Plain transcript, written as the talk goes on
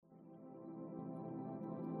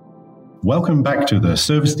Welcome back to the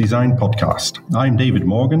Service Design Podcast. I'm David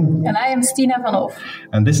Morgan. And I am Stina van Hof.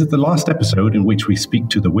 And this is the last episode in which we speak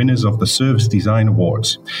to the winners of the Service Design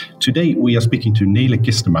Awards. Today we are speaking to Nele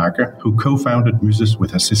Kistemaker, who co-founded Muzus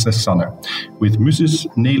with her sister Sanne. With Muzus,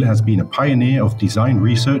 Nele has been a pioneer of design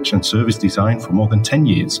research and service design for more than 10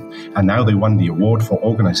 years. And now they won the award for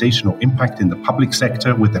organizational impact in the public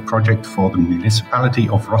sector with their project for the municipality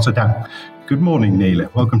of Rotterdam. Good morning, Nele.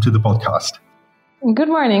 Welcome to the podcast. Good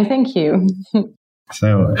morning. Thank you.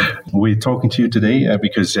 So we're talking to you today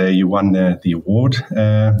because you won the award,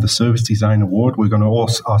 the Service Design Award. We're going to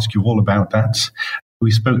also ask you all about that.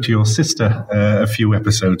 We spoke to your sister a few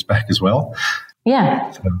episodes back as well.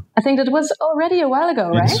 Yeah, so, I think that was already a while ago,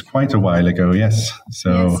 right? It's quite a while ago, yes.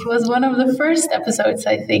 So yes, it was one of the first episodes,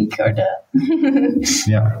 I think, or the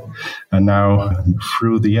yeah. And now,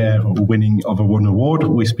 through the winning of an award,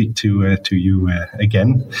 we speak to you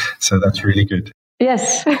again. So that's really good.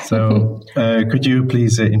 Yes. So could you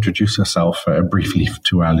please introduce yourself briefly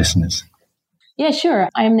to our listeners? Yeah, sure.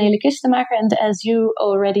 I'm Nele Kistemaker, and as you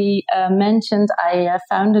already mentioned, I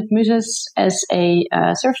founded Muzus as a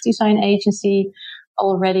service design agency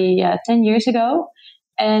already 10 years ago.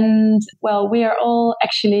 And, well, we are all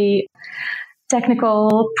actually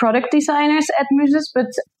technical product designers at Muzus, but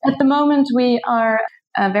at the moment we are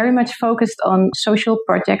very much focused on social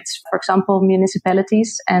projects, for example,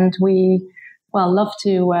 municipalities, and we love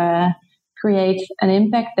to create an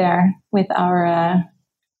impact there with our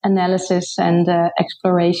analysis and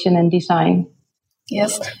exploration and design.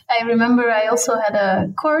 Yes, I remember I also had a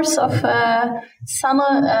course of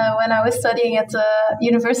Sanne when I was studying at the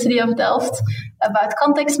University of Delft about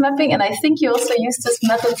context mapping, and I think you also used this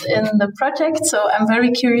method in the project. So I'm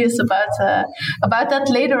very curious about that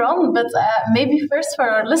later on. But maybe first for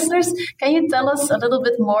our listeners, can you tell us a little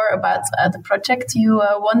bit more about the project you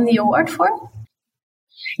won the award for?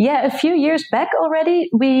 Yeah, a few years back already,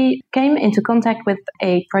 we came into contact with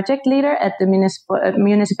a project leader at the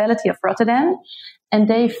municipality of Rotterdam, and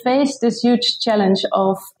they faced this huge challenge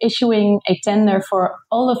of issuing a tender for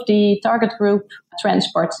all of the target group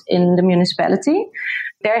transports in the municipality.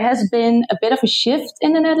 There has been a bit of a shift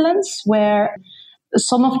in the Netherlands where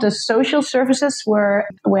some of the social services where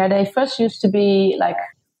they first used to be like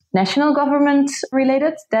national government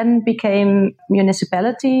related, then became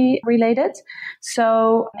municipality related.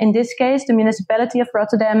 So in this case, the municipality of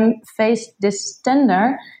Rotterdam faced this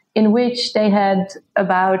tender in which they had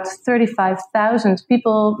about 35,000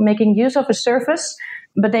 people making use of a service,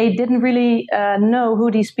 but they didn't really know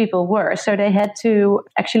who these people were. So they had to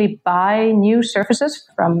actually buy new services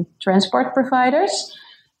from transport providers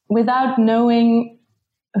without knowing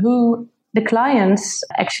who the clients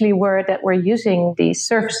actually were that were using these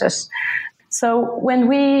services. So when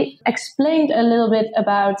we explained a little bit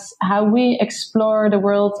about how we explore the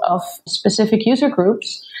world of specific user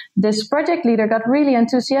groups, this project leader got really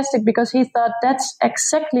enthusiastic because he thought that's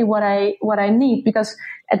exactly what I need. Because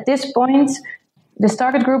at this point, this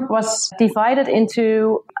target group was divided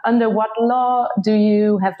into under what law do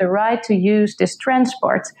you have the right to use this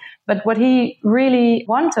transport. But what he really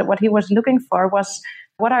wanted, what he was looking for was,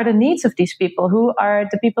 what are the needs of these people? Who are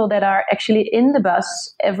the people that are actually in the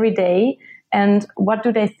bus every day? And what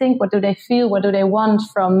do they think? What do they feel? What do they want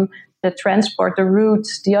from the transport, the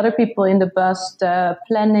routes, the other people in the bus, the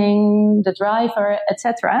planning, the driver,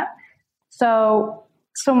 etc.? So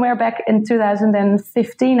somewhere back in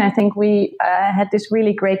 2015, I think we had this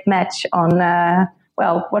really great match on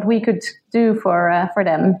what we could do for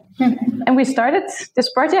them. And we started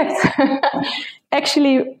this project.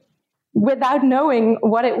 Actually, without knowing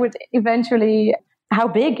what it would eventually, how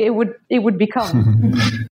big it would become.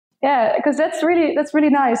 Yeah, because that's really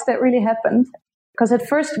nice. That really happened. Because at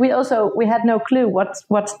first we had no clue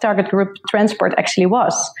what target group transport actually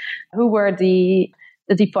was. Who were the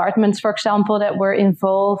departments, for example, that were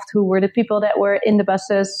involved? Who were the people that were in the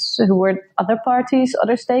buses? Who were other parties,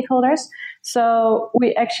 other stakeholders? So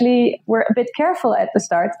we actually were a bit careful at the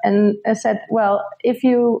start and said, well,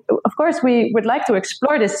 of course, we would like to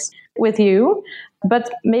explore this with you, but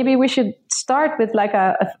maybe we should start with like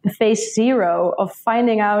a phase 0 of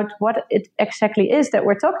finding out what it exactly is that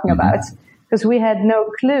we're talking about, because we had no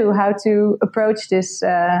clue how to approach this,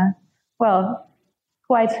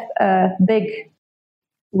 quite big.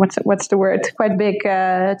 What's the word? Quite big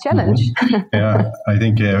challenge. Yeah, I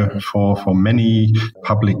think for many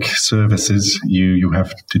public services, you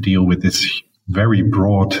have to deal with this very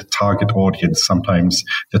broad target audience. Sometimes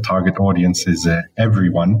the target audience is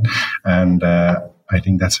everyone, and I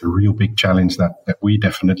think that's a real big challenge that we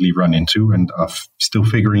definitely run into and are still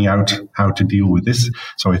figuring out how to deal with this.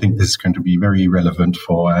 So I think this is going to be very relevant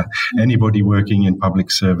for anybody working in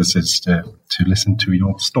public services to listen to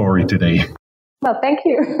your story today. Well, thank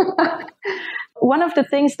you. One of the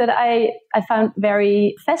things that I found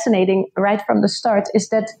very fascinating right from the start is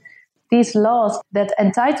that these laws that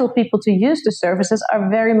entitle people to use the services are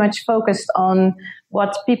very much focused on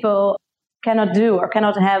what people cannot do or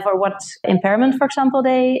cannot have, or what impairment, for example,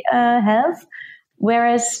 they have.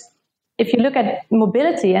 Whereas if you look at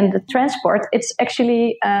mobility and the transport, it's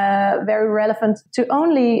actually very relevant to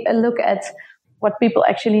only look at what people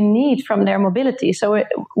actually need from their mobility. So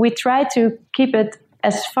we try to keep it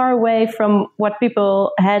as far away from what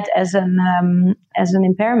people had as an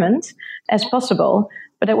impairment as possible.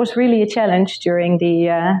 But it was really a challenge during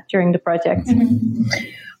the project. Mm-hmm.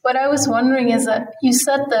 What I was wondering is that you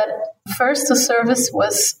said that first the service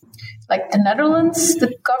was like the Netherlands,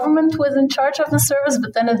 the government was in charge of the service,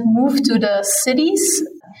 but then it moved to the cities.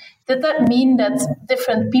 Did that mean that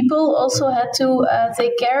different people also had to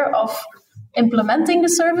take care of implementing the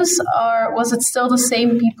service, or was it still the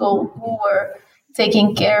same people who were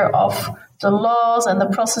taking care of the laws and the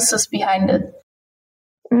processes behind it?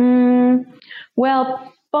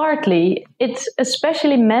 Well, partly. It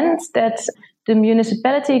especially meant that the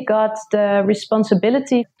municipality got the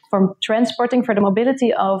responsibility for transporting for the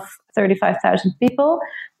mobility of 35,000 people,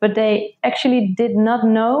 but they actually did not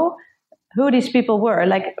know who these people were,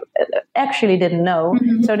 actually didn't know.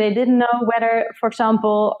 Mm-hmm. So they didn't know whether, for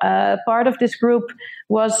example, part of this group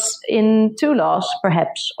was in two laws,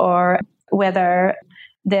 perhaps, or whether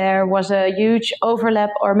there was a huge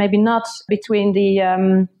overlap or maybe not between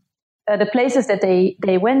the places that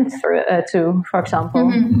they went through to, for example.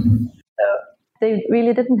 Mm-hmm. So they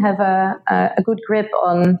really didn't have a good grip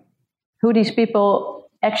on who these people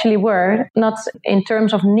actually were, not in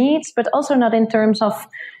terms of needs, but also not in terms of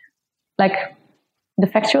the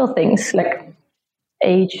factual things like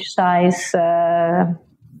age, size,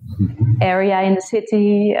 area in the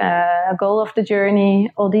city, goal of the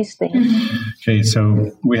journey, all these things. Okay,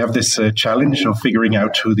 so we have this challenge of figuring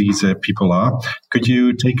out who these people are. Could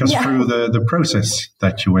you take us through the process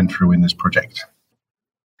that you went through in this project?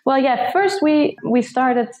 Well, first we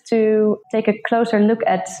started to take a closer look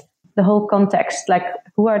at the whole context, like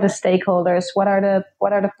who are the stakeholders, what are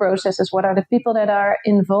the processes, what are the people that are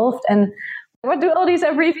involved, and what do all these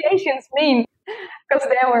abbreviations mean? Because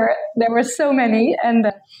there were so many,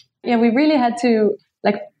 and we really had to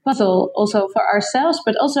puzzle also for ourselves,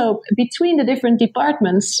 but also between the different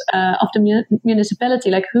departments of the municipality,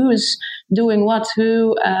 like who is doing what,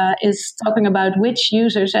 who is talking about which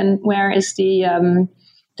users, and where is the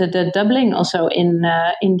doubling also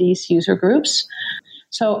in these user groups.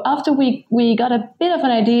 So after we got a bit of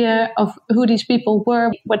an idea of who these people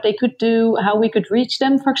were, what they could do, how we could reach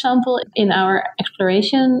them, for example, in our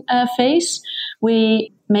exploration phase,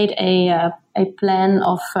 we made a plan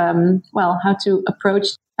of how to approach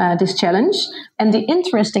this challenge. And the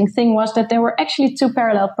interesting thing was that there were actually two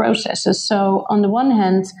parallel processes. So on the one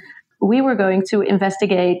hand, we were going to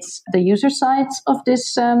investigate the user side of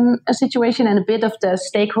this situation and a bit of the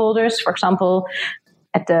stakeholders, for example,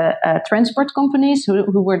 at the transport companies who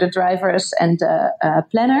were the drivers and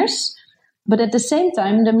planners. But at the same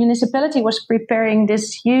time, the municipality was preparing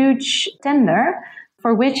this huge tender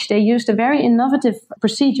for which they used a very innovative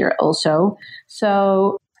procedure also.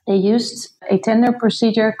 So they used a tender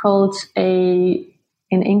procedure called in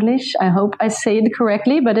English, I hope I say it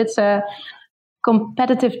correctly, but it's a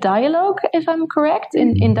competitive dialogue, if I'm correct.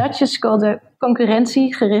 In Dutch, it's called a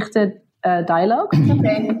concurrentiegerichte dialogue.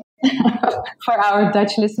 Okay. For our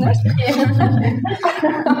Dutch listeners.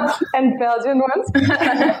 And Belgian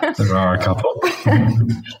ones. There are a couple.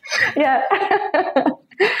 Yeah.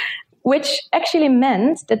 Which actually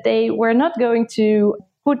meant that they were not going to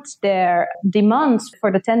put their demands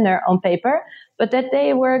for the tender on paper, but that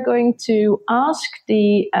they were going to ask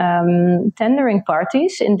the tendering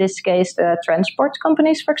parties, in this case the transport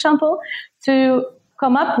companies, for example, to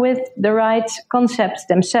come up with the right concepts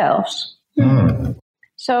themselves. Mm.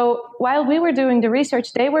 So while we were doing the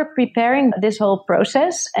research, they were preparing this whole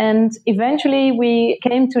process, and eventually we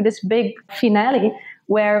came to this big finale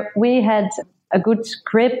where we had a good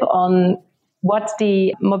grip on what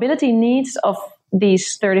the mobility needs of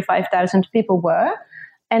these 35,000 people were,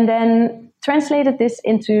 and then translated this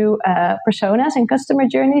into personas and customer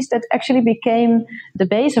journeys that actually became the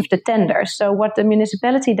base of the tender. So what the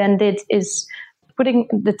municipality then did is putting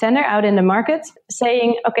the tender out in the market,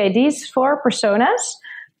 saying, okay, these 4 personas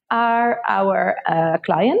are our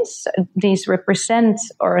clients. These represent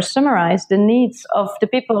or summarize the needs of the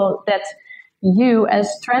people that you as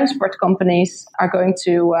transport companies are going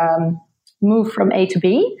to move from A to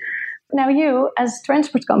B. Now you as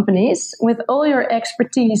transport companies, with all your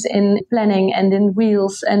expertise in planning and in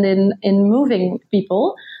wheels and in moving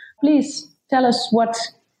people, please tell us what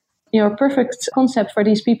your perfect concept for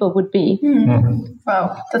these people would be.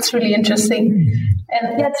 Wow, that's really interesting.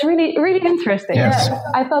 And it's really, really interesting. Yes. Yeah,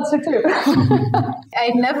 I thought so too.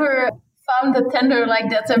 I never found a tender like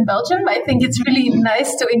that in Belgium. I think it's really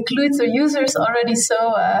nice to include the users already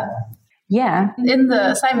in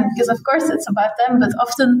the assignment, because of course it's about them, but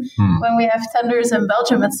often when we have tenders in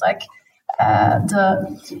Belgium, it's like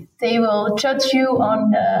they will judge you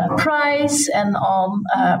on price and on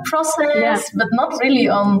process, but not really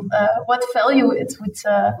on what value it would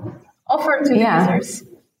offer to the users.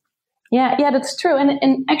 Yeah, that's true.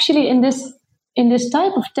 And actually in this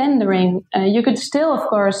type of tendering, you could still, of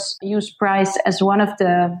course, use price as one of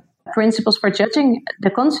the principles for judging the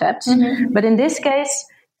concepts. Mm-hmm. But in this case,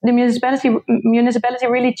 the municipality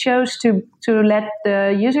really chose to let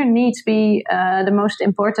the user needs be the most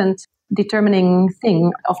important determining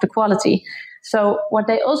thing of the quality. So what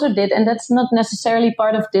they also did, and that's not necessarily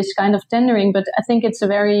part of this kind of tendering, but I think it's a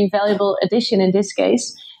very valuable addition in this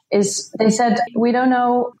case, is they said, we don't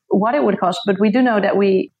know what it would cost, but we do know that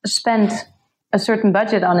we spent a certain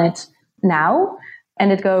budget on it now,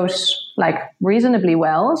 and it goes like reasonably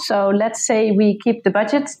well. So let's say we keep the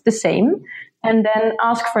budget the same and then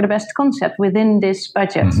ask for the best concept within this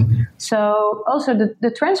budget. Mm-hmm. So also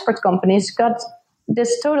the transport companies got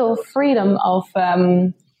this total freedom of,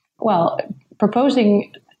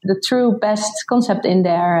 proposing the true best concept in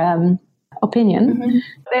their opinion. Mm-hmm.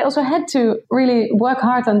 They also had to really work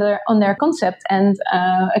hard on their concept, and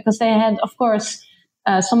because they had, of course,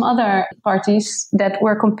 some other parties that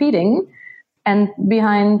were competing and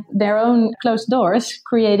behind their own closed doors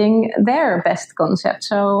creating their best concept.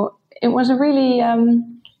 So it was a really,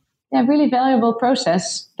 really valuable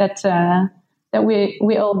process that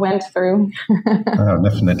we all went through. Oh,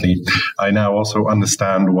 definitely. I now also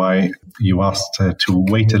understand why you asked to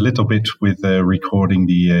wait a little bit with recording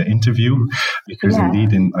the interview, because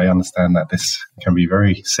indeed, I understand that this can be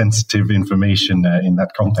very sensitive information in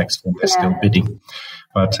that context when they're still bidding.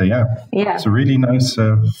 But it's a really nice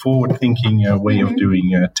forward-thinking way of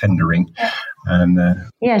doing tendering. And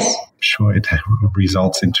I'm sure it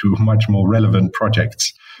results into much more relevant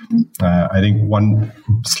projects. I think one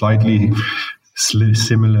slightly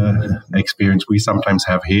similar experience we sometimes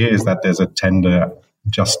have here is that there's a tender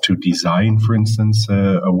just to design, for instance,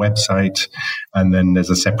 a website, and then there's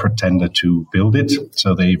a separate tender to build it.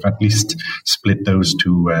 So they've at least split those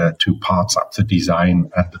two parts up, the design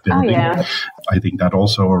and the building. I think that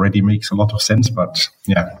also already makes a lot of sense. But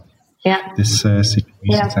this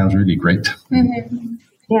situation sounds really great. Mm-hmm.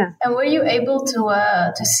 Yeah. And were you able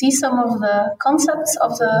to see some of the concepts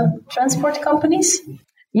of the transport companies?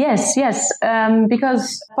 Yes,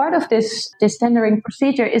 because part of this tendering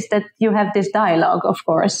procedure is that you have this dialogue, of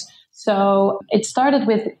course. So it started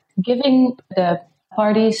with giving the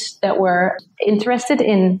parties that were interested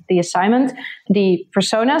in the assignment the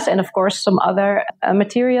personas and, of course, some other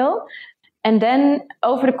material. And then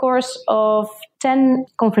over the course of 10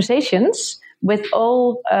 conversations with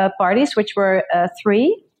all parties, which were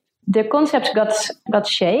 3, the concepts got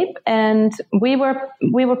shape, and we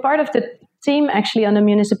were part of the team actually on the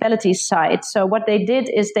municipality side. So what they did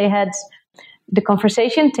is they had the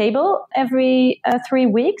conversation table every 3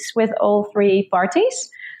 weeks with all 3 parties.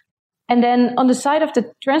 And then on the side of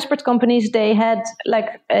the transport companies, they had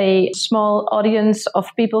like a small audience of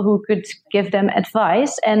people who could give them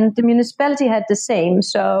advice. And the municipality had the same.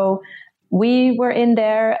 So we were in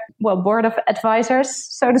their board of advisors,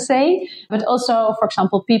 so to say. But also, for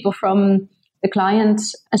example, people from the client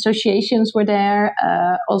associations were there.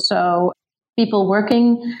 Also, people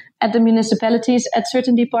working at the municipalities at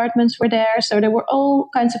certain departments were there. So there were all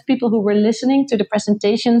kinds of people who were listening to the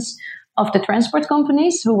presentations of the transport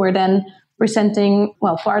companies, who were then presenting,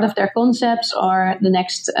 part of their concepts or the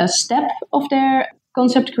next step of their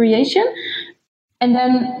concept creation. And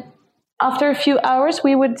then after a few hours,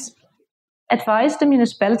 we would advise the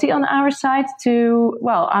municipality on our side to,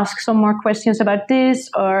 ask some more questions about this,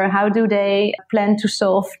 or how do they plan to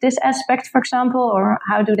solve this aspect, for example, or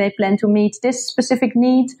how do they plan to meet this specific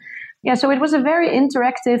need. Yeah, so it was a very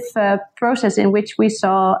interactive process in which we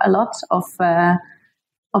saw a lot of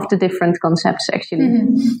the different concepts, actually.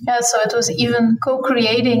 Mm-hmm. Yeah, so it was even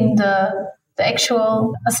co-creating the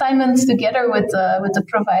actual assignments together with the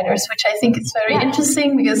providers, which I think is very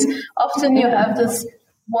interesting, because often you have this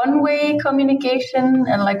one-way communication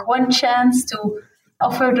and like one chance to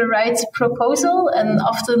offer the right proposal, and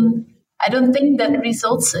often I don't think that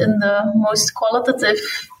results in the most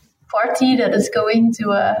qualitative party that is going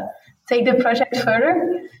to take the project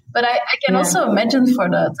further. But I can also imagine for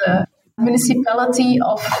the municipality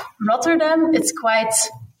of Rotterdam, it's quite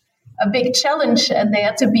a big challenge, and they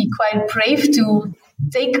had to be quite brave to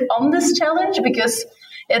take on this challenge, because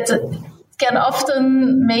it can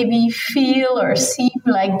often maybe feel or seem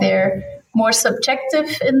like they're more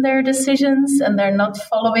subjective in their decisions and they're not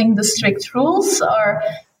following the strict rules. Or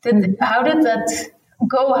how did that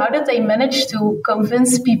go? How did they manage to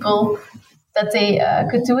convince people that they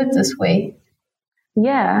could do it this way?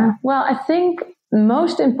 Yeah, well, I think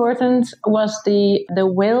most important was the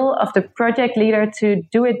will of the project leader to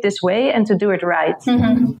do it this way and to do it right.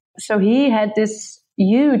 Mm-hmm. So he had this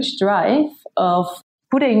huge drive of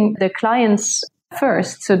putting the clients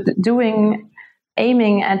first. So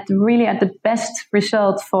aiming at the best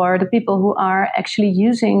result for the people who are actually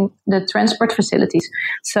using the transport facilities.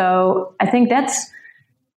 So I think that's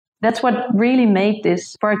what really made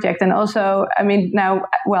this project. And also, I mean, now,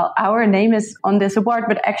 well, our name is on this award,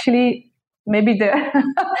 but actually maybe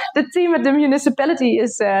the team at the municipality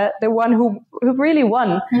is the one who really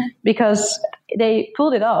won, because they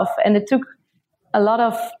pulled it off, and it took a lot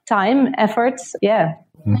of time, effort,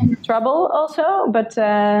 trouble also, but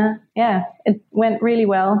it went really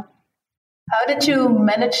well. How did you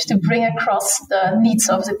manage to bring across the needs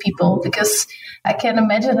of the people? Because I can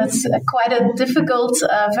imagine it's quite a difficult,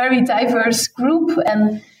 very diverse group.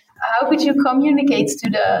 And how could you communicate to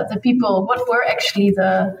the people? What were actually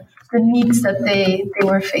the needs that they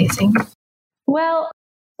were facing? Well,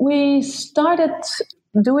 we started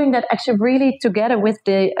doing that actually really together with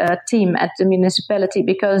the team at the municipality,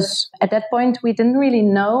 because at that point we didn't really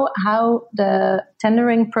know how the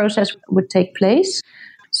tendering process would take place.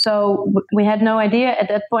 So we had no idea at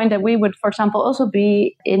that point that we would, for example, also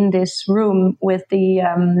be in this room with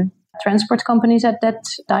the transport companies at that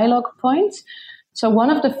dialogue point. So one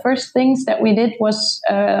of the first things that we did was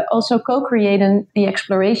also co-creating the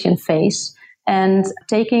exploration phase and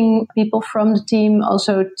taking people from the team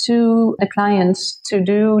also to the clients to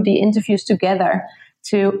do the interviews together,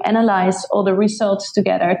 to analyze all the results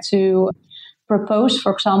together, to propose,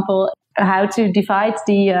 for example, how to divide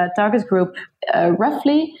the target group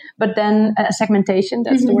roughly, but then segmentation,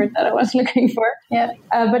 that's the word that I was looking for. Yeah.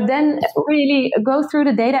 But then really go through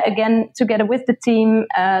the data again together with the team,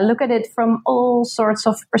 look at it from all sorts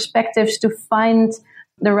of perspectives to find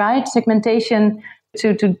the right segmentation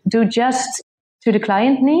to do just to the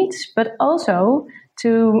client needs, but also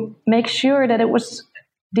to make sure that it was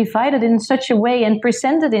divided in such a way and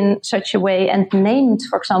presented in such a way and named,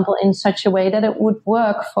 for example, in such a way that it would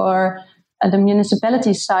work for the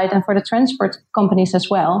municipality side and for the transport companies as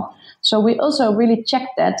well. So we also really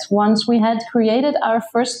checked that once we had created our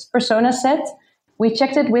first persona set. We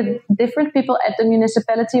checked it with different people at the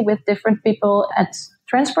municipality, with different people at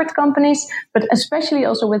transport companies, but especially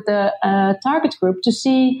also with the target group to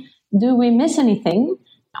see, do we miss anything?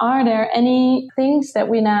 Are there any things that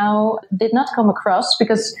we now did not come across?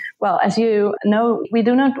 Because, well, as you know, we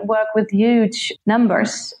do not work with huge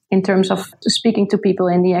numbers in terms of speaking to people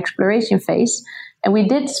in the exploration phase. And we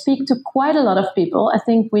did speak to quite a lot of people. I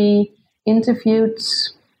think we interviewed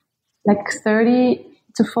like 30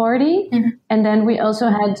 to 40. Mm-hmm. And then we also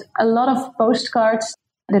had a lot of postcards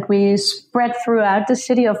that we spread throughout the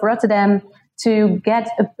city of Rotterdam to get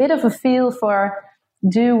a bit of a feel for,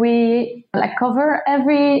 do we cover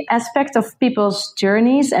every aspect of people's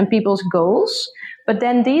journeys and people's goals? But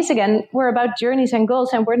then these again were about journeys and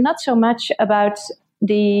goals, and were not so much about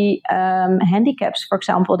the handicaps, for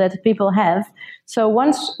example, that people have. So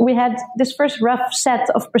once we had this first rough set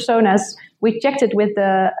of personas, we checked it with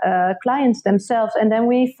the clients themselves, and then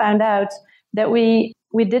we found out that we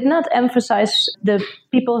did not emphasize the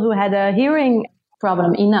people who had a hearing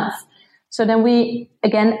problem enough. So then we,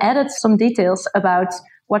 again, added some details about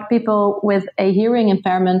what people with a hearing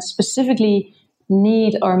impairment specifically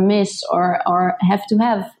need or miss or have to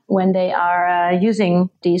have when they are using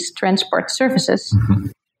these transport services. Mm-hmm.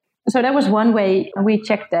 So that was one way we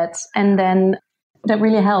checked that. And then that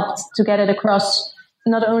really helped to get it across,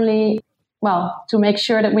 not only, well, to make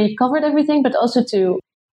sure that we covered everything, but also to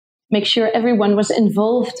make sure everyone was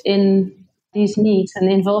involved in these needs and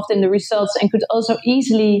involved in the results and could also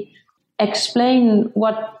easily explain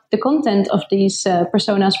what the content of these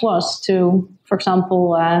personas was to, for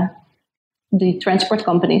example, the transport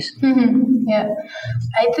companies. Mm-hmm. Yeah.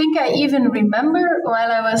 I think I even remember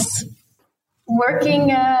while I was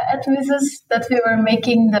working at Muzus that we were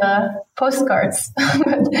making the postcards,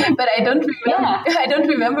 but I don't remember. Yeah. I don't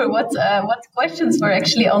remember what questions were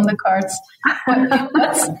actually on the cards.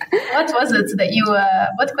 What was it that you?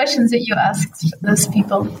 What questions did you ask those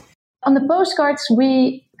people? On the postcards,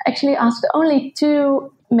 we actually asked only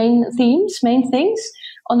two main things.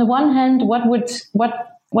 On the one hand,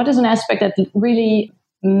 what is an aspect that really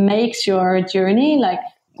makes your journey, like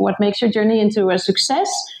what makes your journey into a success?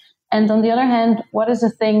 And on the other hand, what is the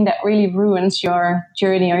thing that really ruins your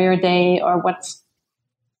journey or your day, or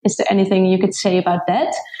is there anything you could say about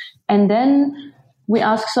that? And then we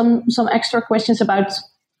ask some extra questions about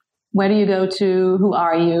where do you go to, who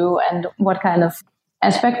are you, and what kind of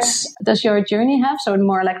aspects does your journey have? So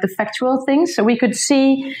more like the factual things. So we could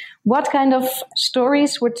see what kind of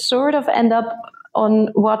stories would sort of end up on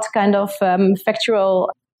what kind of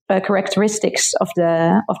factual characteristics of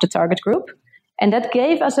the target group. And that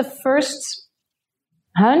gave us a first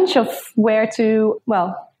hunch of where to,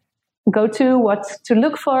 go to, what to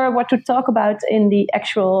look for, what to talk about in the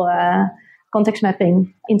actual context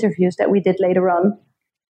mapping interviews that we did later on.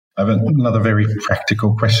 I have another very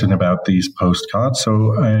practical question about these postcards.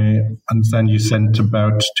 So I understand you sent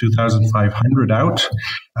about 2,500 out.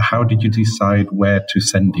 How did you decide where to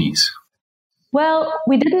send these? Well,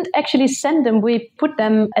 we didn't actually send them. We put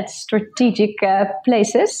them at strategic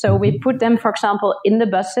places. So we put them, for example, in the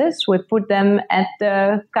buses. We put them at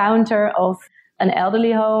the counter of an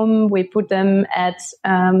elderly home. We put them at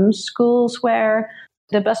schools where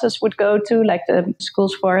the buses would go to, like the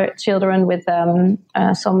schools for children with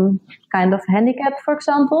some kind of handicap, for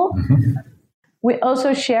example. Mm-hmm. We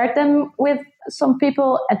also shared them with some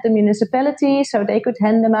people at the municipality so they could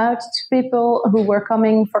hand them out to people who were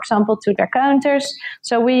coming, for example, to their counters.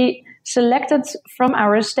 So we selected from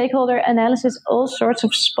our stakeholder analysis all sorts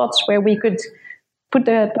of spots where we could put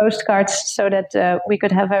the postcards so that we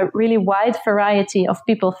could have a really wide variety of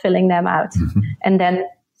people filling them out and then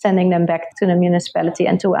sending them back to the municipality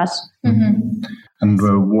and to us. Mm-hmm. And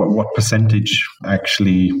what percentage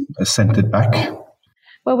actually sent it back?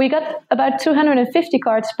 Well, we got about 250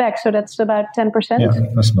 cards back, so that's about 10%. Yeah,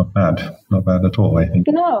 that's not bad. Not bad at all, I think.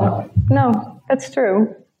 No, that's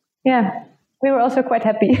true. Yeah, we were also quite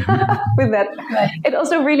happy with that. Right. It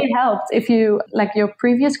also really helped if you, like your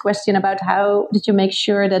previous question about how did you make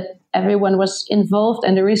sure that everyone was involved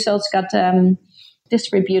and the results got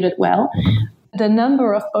distributed well. Mm-hmm. The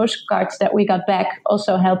number of postcards that we got back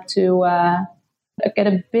also helped to get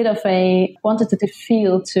a bit of a quantitative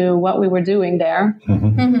feel to what we were doing there.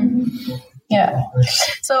 Mm-hmm. Mm-hmm. Yeah.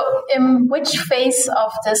 So in which phase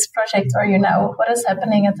of this project are you now? What is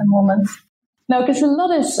happening at the moment? No, because a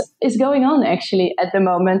lot is going on actually at the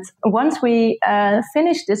moment. Once we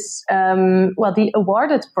finished this, the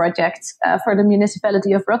awarded project for the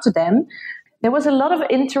municipality of Rotterdam, there was a lot of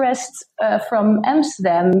interest from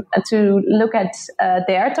Amsterdam to look at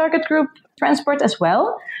their target group transport as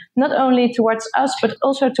well, not only towards us, but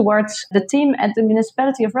also towards the team at the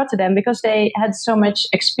municipality of Rotterdam, because they had so much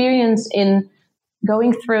experience in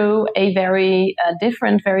going through a very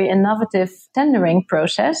different, very innovative tendering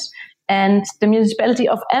process. And the municipality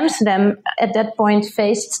of Amsterdam at that point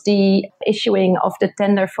faced the issuing of the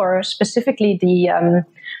tender for specifically the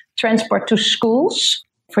transport to schools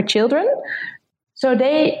for children. So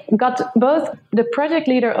they got both the project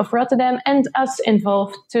leader of Rotterdam and us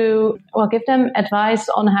involved to give them advice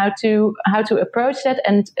on how to approach that,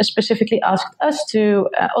 and specifically asked us to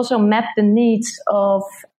also map the needs of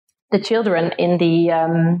the children in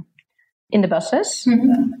the buses.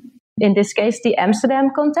 Mm-hmm. In this case, the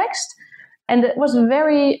Amsterdam context, and it was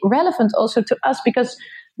very relevant also to us because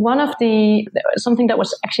something that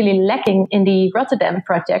was actually lacking in the Rotterdam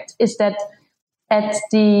project is that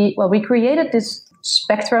we created this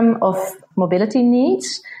spectrum of mobility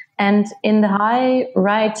needs, and in the high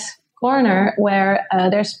right corner where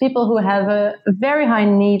there's people who have a very high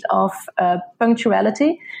need of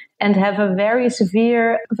punctuality and have a very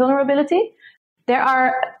severe vulnerability, there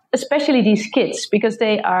are especially these kids because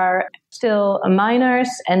they are still minors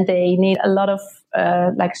and they need a lot of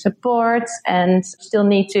support and still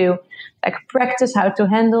need to practice how to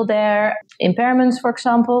handle their impairments, for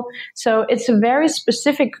example. So it's a very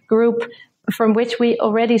specific group from which we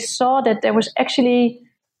already saw that there was actually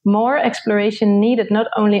more exploration needed, not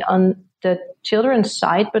only on the children's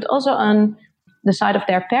side, but also on the side of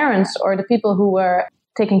their parents or the people who were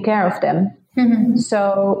taking care of them. Mm-hmm.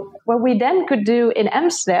 So what we then could do in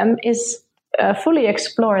Amsterdam is fully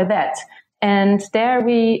explore that. And there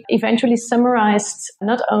we eventually summarized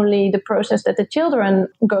not only the process that the children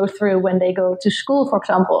go through when they go to school, for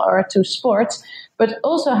example, or to sports, but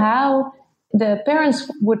also how the parents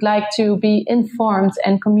would like to be informed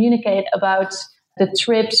and communicate about the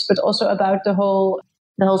trips, but also about the whole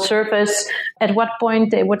service, at what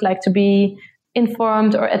point they would like to be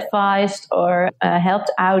informed or advised or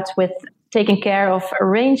helped out with taking care of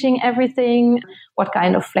arranging everything, what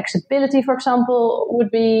kind of flexibility, for example,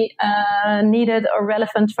 would be needed or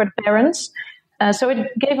relevant for the parents. So it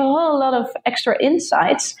gave a whole lot of extra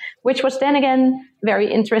insights, which was then again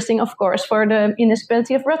very interesting, of course, for the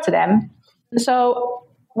municipality of Rotterdam. So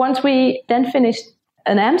once we then finished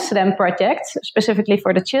an Amsterdam project, specifically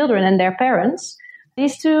for the children and their parents,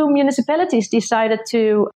 these two municipalities decided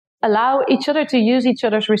to allow each other to use each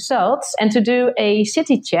other's results and to do a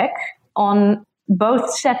city check on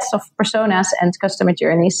both sets of personas and customer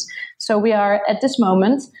journeys. So we are at this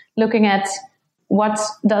moment looking at what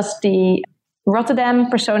does the Rotterdam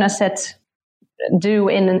persona set do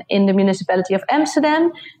in the municipality of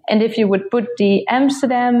Amsterdam, and if you would put the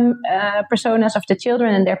Amsterdam personas of the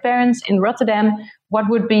children and their parents in Rotterdam, what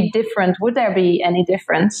would be different? Would there be any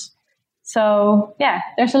difference? So yeah,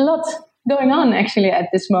 there's a lot going on actually at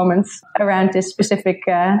this moment around this specific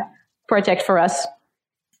project for us.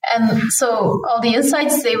 And so all the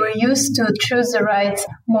insights, they were used to choose the right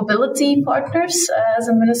mobility partners as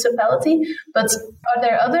a municipality. But are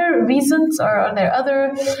there other reasons or are there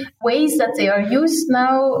other ways that they are used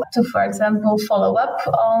now to, for example, follow up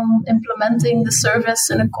on implementing the service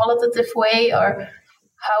in a qualitative way? Or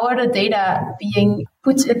how are the data being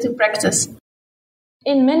put into practice?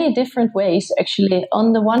 In many different ways, actually.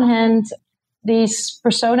 On the one hand, these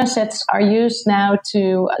persona sets are used now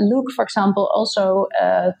to look, for example, also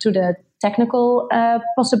to the technical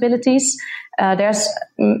possibilities. There's,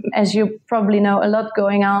 as you probably know, a lot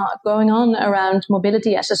going on around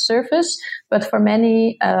mobility as a service. But for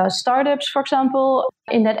many startups, for example,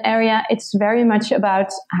 in that area, it's very much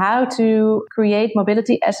about how to create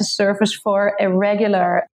mobility as a service for a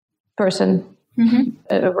regular person. Mm-hmm.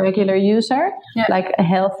 A regular user, like a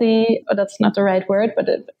healthy, that's not the right word, but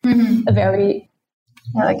a very...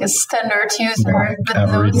 like a standard user with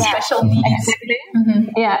no special needs. Exactly. Mm-hmm.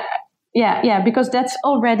 Yeah, because that's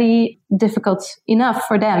already difficult enough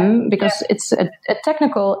for them because it's a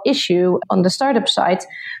technical issue on the startup side.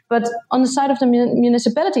 But on the side of the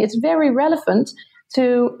municipality, it's very relevant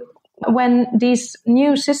to when these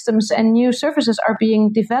new systems and new services are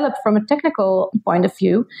being developed from a technical point of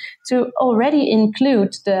view, to already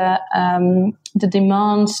include the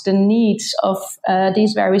demands, the needs of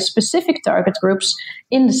these very specific target groups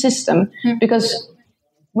in the system. Mm-hmm. Because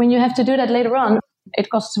when you have to do that later on, it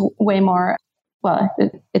costs way more. Well,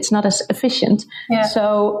 it's not as efficient. Yeah.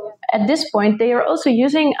 So at this point, they are also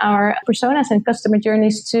using our personas and customer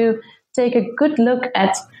journeys to take a good look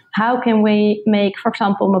at how can we make, for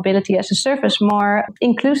example, mobility as a service more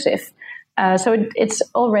inclusive. So it's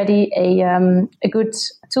already a good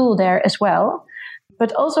tool there as well.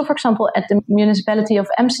 But also, for example, at the municipality of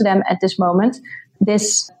Amsterdam at this moment,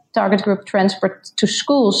 this target group transport to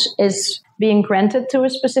schools is being granted to a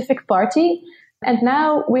specific party. And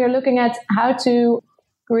now we are looking at how to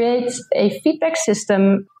create a feedback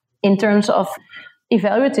system in terms of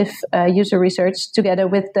evaluative user research together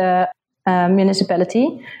with the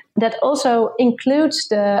municipality that also includes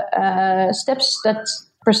the steps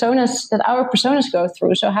that our personas go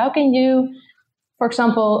through. So how can you, for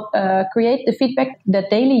example, create the feedback that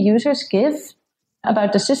daily users give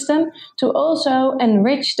about the system to also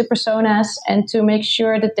enrich the personas and to make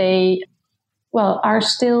sure that they, are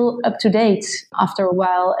still up to date after a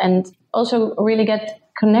while and also really get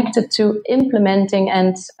connected to implementing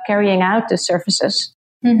and carrying out the services.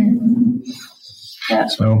 Mm-hmm. Yeah.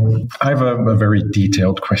 So I have a very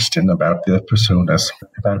detailed question about the personas,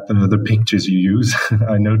 about the pictures you use.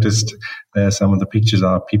 I noticed some of the pictures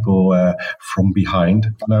are people from behind.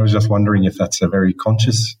 And I was just wondering if that's a very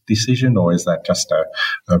conscious decision or is that just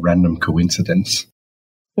a random coincidence?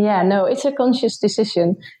 Yeah, no, it's a conscious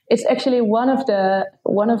decision. It's actually one of the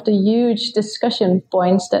huge discussion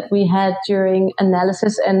points that we had during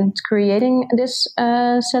analysis and creating this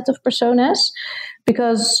set of personas,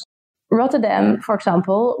 because Rotterdam, for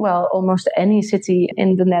example, almost any city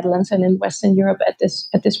in the Netherlands and in Western Europe at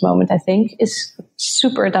this moment, I think, is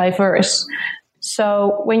super diverse.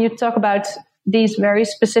 So when you talk about these very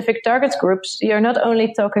specific target groups, you're not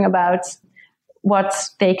only talking about what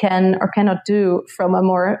they can or cannot do from a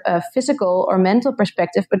more physical or mental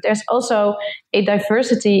perspective, but there's also a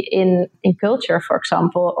diversity in culture, for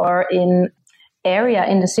example, or in area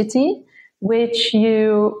in the city, which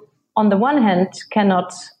you, on the one hand,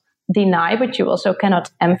 cannot deny, but you also cannot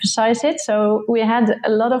emphasize it. So we had a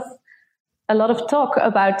lot of talk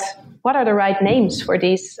about what are the right names for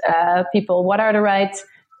these people, what are the right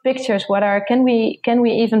pictures? Can we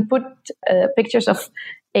even put pictures of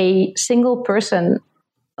a single person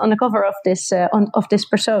on the cover of this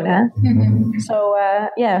persona? Mm-hmm. So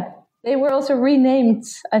they were also renamed,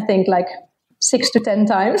 I think, like 6 to 10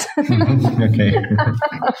 times. Okay.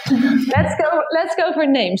 Let's go for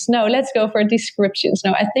names. No, let's go for descriptions.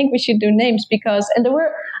 No, I think we should do names and there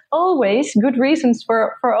were always good reasons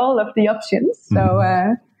for all of the options. So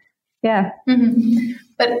yeah. Mm-hmm.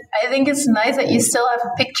 But I think it's nice that you still have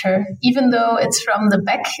a picture, even though it's from the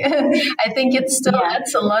back. I think it still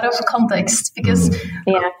adds a lot of context, because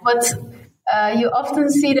what you often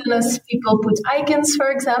see then as people put icons,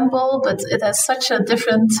 for example, but it has such a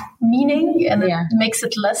different meaning and it makes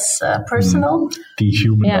it less personal.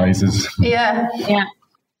 Dehumanizes. Yeah.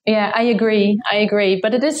 I agree.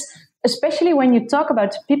 But it is, especially when you talk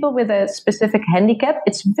about people with a specific handicap,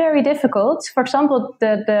 it's very difficult. For example,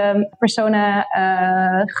 the persona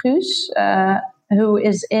Guus, who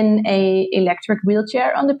is in a electric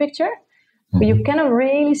wheelchair on the picture. You cannot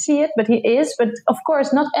really see it, but he is. But of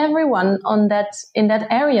course, not everyone in that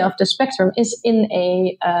area of the spectrum is in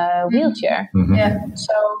a wheelchair. Mm-hmm. Yeah.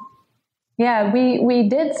 So, we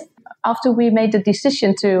did, after we made the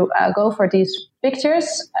decision to go for these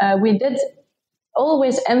pictures, we did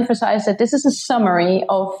always emphasize that this is a summary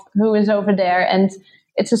of who is over there, and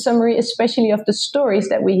it's a summary especially of the stories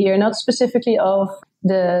that we hear, not specifically of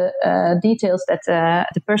the details that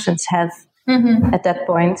the persons have at that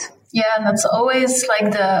point. Yeah, and that's always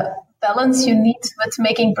like the balance you need with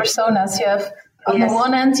making personas. You have, on the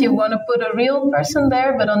one hand, you want to put a real person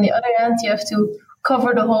there, but on the other hand, you have to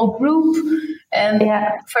cover the whole group. And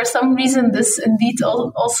for some reason, this indeed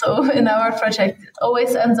also in our project, it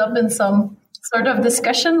always ends up in some sort of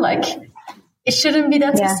discussion, like it shouldn't be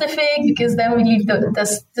that specific because then we leave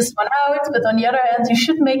this one out. But on the other hand, you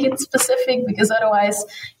should make it specific because otherwise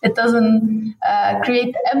it doesn't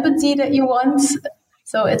create the empathy that you want.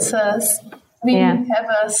 So it's we have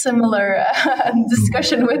a similar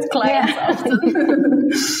discussion with clients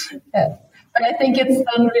often. But I think it's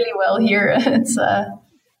done really well here. It's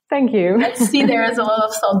thank you. I see there is a lot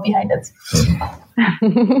of thought behind it.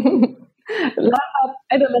 Laugh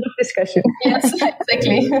and a lot of discussion. Yes,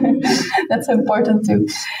 exactly. That's important too.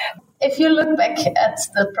 If you look back at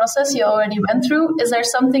the process you already went through, is there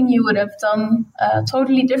something you would have done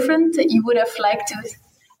totally different that you would have liked to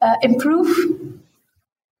improve?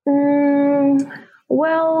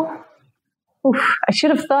 Well, I should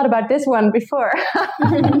have thought about this one before.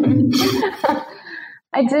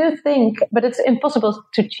 I do think, but it's impossible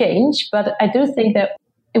to change, but I do think that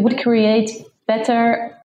it would create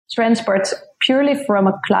better transport purely from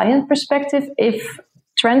a client perspective if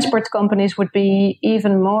transport companies would be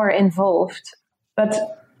even more involved. But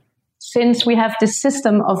since we have this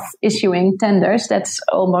system of issuing tenders, that's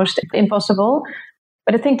almost impossible.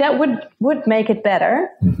 But I think that would make it better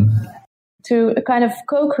to kind of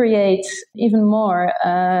co-create even more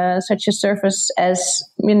such a service as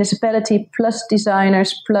municipality plus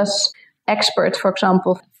designers plus expert, for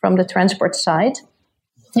example, from the transport side.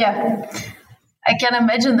 Yeah, I can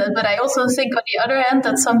imagine that. But I also think on the other hand,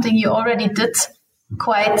 that's something you already did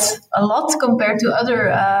quite a lot compared to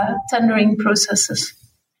other tendering processes.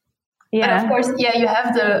 Yeah. But of course, you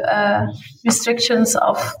have the restrictions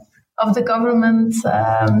of the government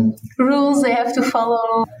rules they have to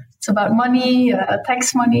follow. It's about money,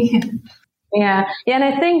 tax money. Yeah, and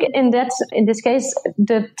I think in this case,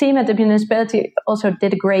 the team at the municipality also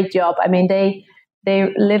did a great job. I mean, they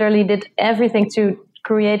literally did everything to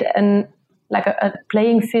create a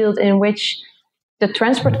playing field in which the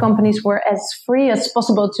transport companies were as free as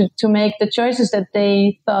possible to make the choices that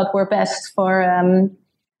they thought were best for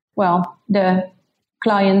the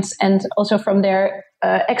clients and also from their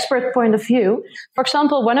expert point of view. For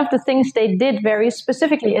example, one of the things they did very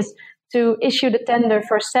specifically is to issue the tender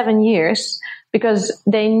for 7 years because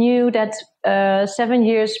they knew that 7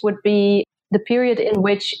 years would be the period in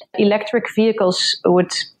which electric vehicles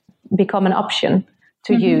would become an option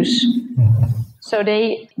to use. So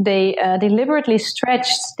they deliberately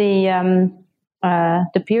stretched the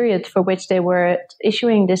period for which they were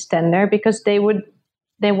issuing this tender because they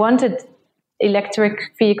wanted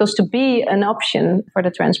electric vehicles to be an option for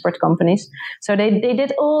the transport companies. So they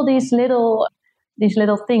did all these little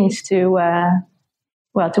things to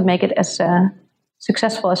make it as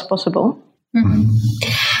successful as possible. Mm-hmm.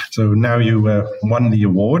 So now you won the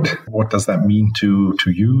award. What does that mean to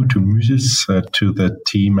you, to Muzus, to the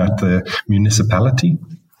team at the municipality?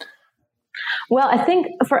 Well, I think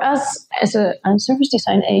for us as a service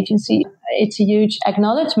design agency, it's a huge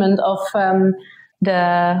acknowledgement of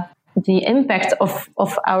the impact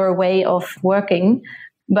of our way of working,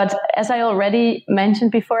 But as I already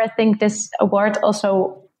mentioned before, I think this award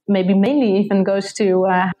also maybe mainly even goes to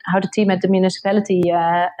how the team at the municipality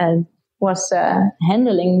was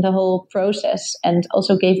handling the whole process, and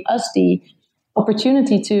also gave us the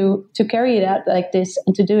opportunity to carry it out like this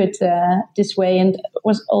and to do it this way, and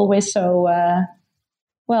was always so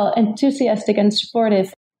enthusiastic and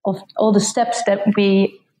supportive of all the steps that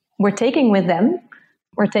we were taking with them.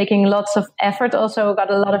 We're taking lots of effort, also got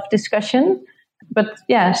a lot of discussion, but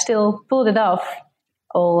yeah, still pulled it off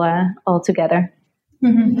all together.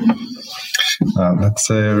 Mm-hmm. That's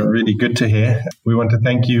really good to hear. We want to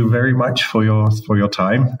thank you very much for your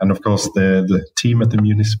time, and of course the team at the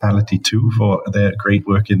municipality too for their great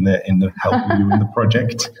work in the helping you in the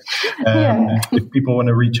project. If people want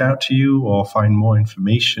to reach out to you or find more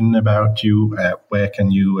information about you, where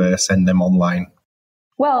can you send them online?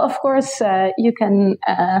 Well, of course, you can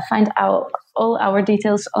find all our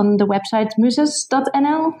details on the website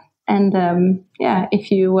muzus.nl, and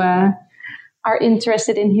if you are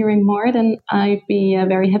interested in hearing more, then I'd be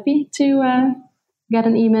very happy to get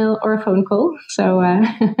an email or a phone call. So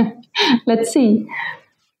let's see.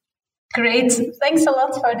 Great. Thanks a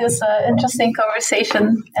lot for this interesting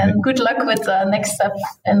conversation, and good luck with the next step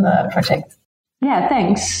in the project. Yeah,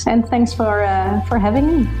 thanks. And thanks for having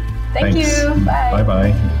me. Thanks. You. Bye.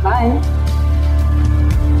 Bye-bye. Bye.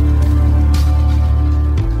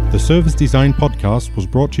 The Service Design Podcast was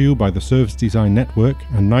brought to you by the Service Design Network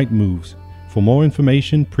and Night Moves. For more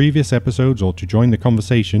information, previous episodes, or to join the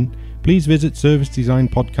conversation, please visit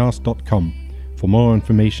servicedesignpodcast.com. For more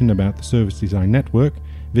information about the Service Design Network,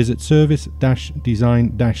 visit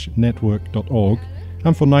service-design-network.org,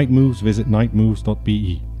 and for Night Moves, visit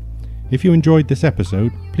nightmoves.be. If you enjoyed this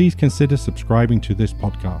episode, please consider subscribing to this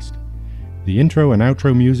podcast. The intro and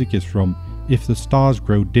outro music is from If the Stars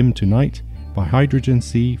Grow Dim Tonight by Hydrogen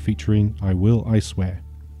Sea featuring I Will, I Swear.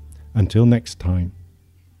 Until next time.